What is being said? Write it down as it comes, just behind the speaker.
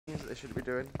they should be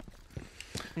doing.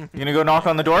 You gonna go knock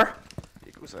on the door?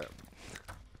 Yeah, what's up?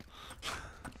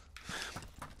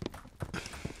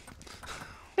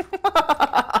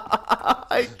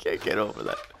 I can't get over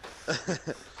that.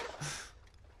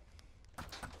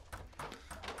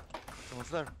 Someone's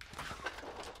there.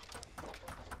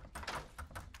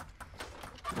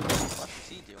 What is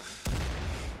he doing?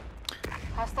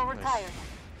 Hostile retired.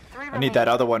 I need that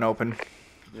other one open.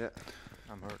 Yeah.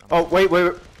 I'm hurt. Oh, wait.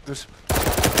 There's...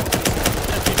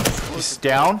 He's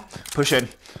down. Push in.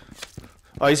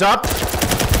 Oh, he's up.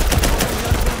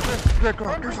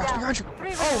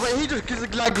 Oh, wait, he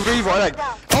just like revive.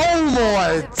 Oh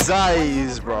my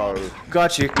days, bro.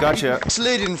 Gotcha.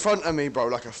 Slid in front of me, bro,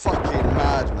 like a fucking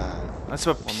madman. That's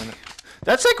what. 1 minute.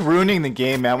 That's like ruining the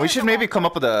game, man. We should maybe come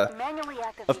up with a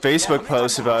Facebook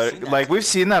post about it. Like, we've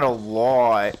seen that a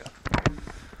lot.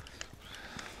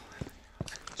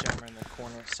 Jammer in the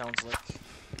corner, it sounds like.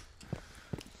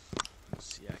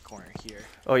 Let's see, corner here.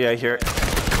 Oh yeah, I hear it.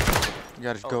 You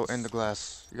gotta go in the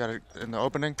glass. You gotta in the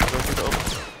opening. Go through the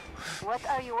opening. What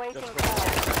are you waiting for?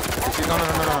 See,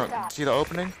 no. See the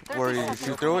opening where you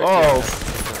shoot through it? Oh.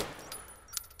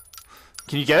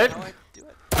 Can you get it? How do I do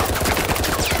it?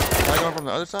 Am I going from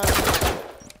the other side?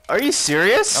 Are you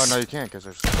serious? Oh no, you can't because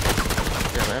there's.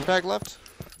 You have an impact left?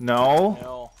 No.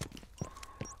 No.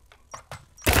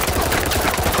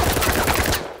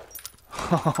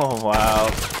 Oh wow.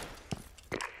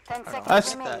 10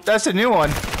 seconds remaining. That's a new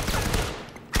one.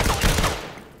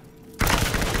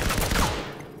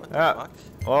 What the Yeah. fuck?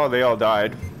 Oh, they all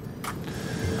died.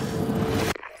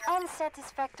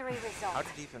 Unsatisfactory How result.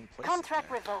 did he even place Contract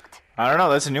it there? revoked. I don't know.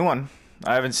 That's a new one.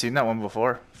 I haven't seen that one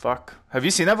before. Fuck. Have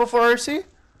you seen that before, RC?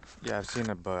 Yeah, I've seen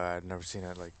it, but I've never seen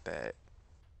it like that.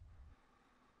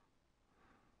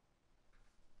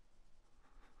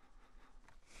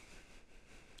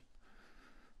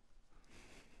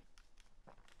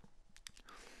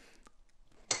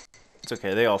 It's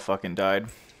okay. They all fucking died.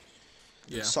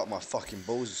 Yeah. Suck my fucking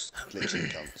balls, glitching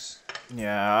cunts.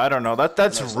 Yeah, I don't know. That's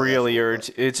That's really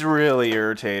awful, it's really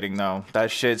irritating though. That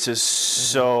shit's just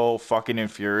so fucking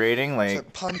infuriating. It's Like,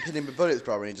 like pumping him with bullets,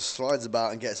 bro, and he just slides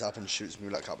about and gets up and shoots me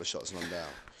with like a couple of shots and I'm down.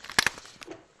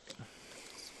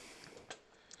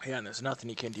 Yeah, and there's nothing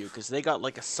you can do because they got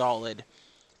like a solid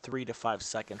 3 to 5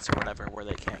 seconds or whatever where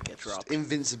they can't get dropped. Just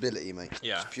invincibility, mate.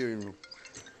 Yeah. Just pure.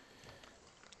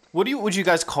 what would you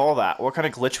guys call that? What kind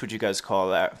of glitch would you guys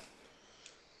call that?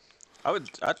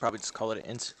 I'd probably just call it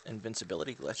an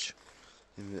invincibility glitch.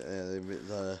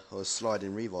 Or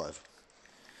sliding revive.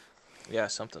 Yeah,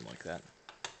 something like that.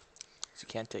 So you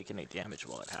can't take any damage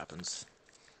while it happens.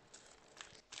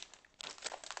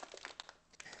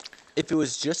 If it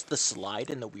was just the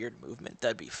slide and the weird movement,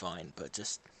 that'd be fine. But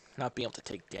just not being able to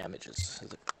take damage is a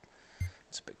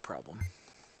big problem.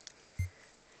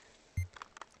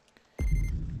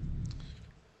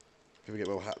 People get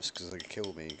well haps because they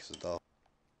kill me because of dark.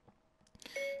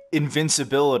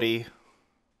 Invincibility.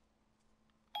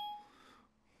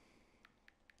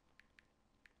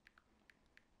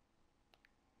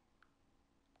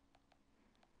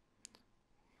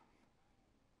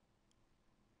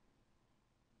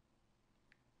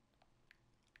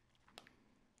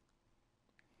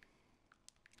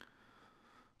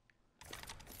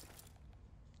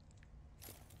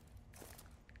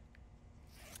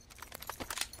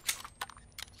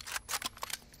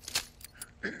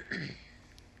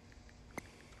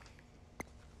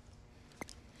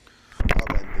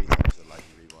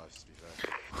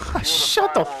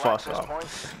 Shut the fuck up.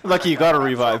 Lucky you got a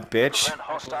revive, bitch.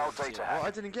 Oh, I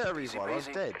didn't get a revive. I was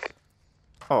dead.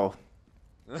 Oh.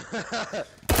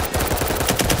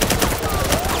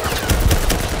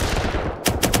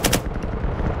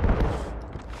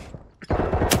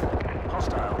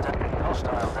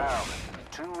 Hostile down.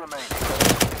 2 remaining.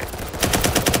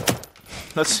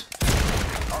 That's.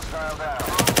 Hostile down.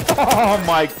 Oh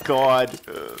my god.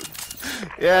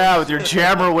 Yeah, with your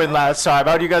jammer win last time.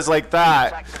 How do you guys like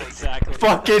that? Exactly.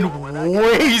 Fucking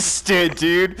wasted,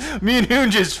 dude. Me and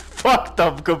Hoon just fucked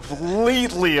them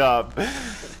completely up.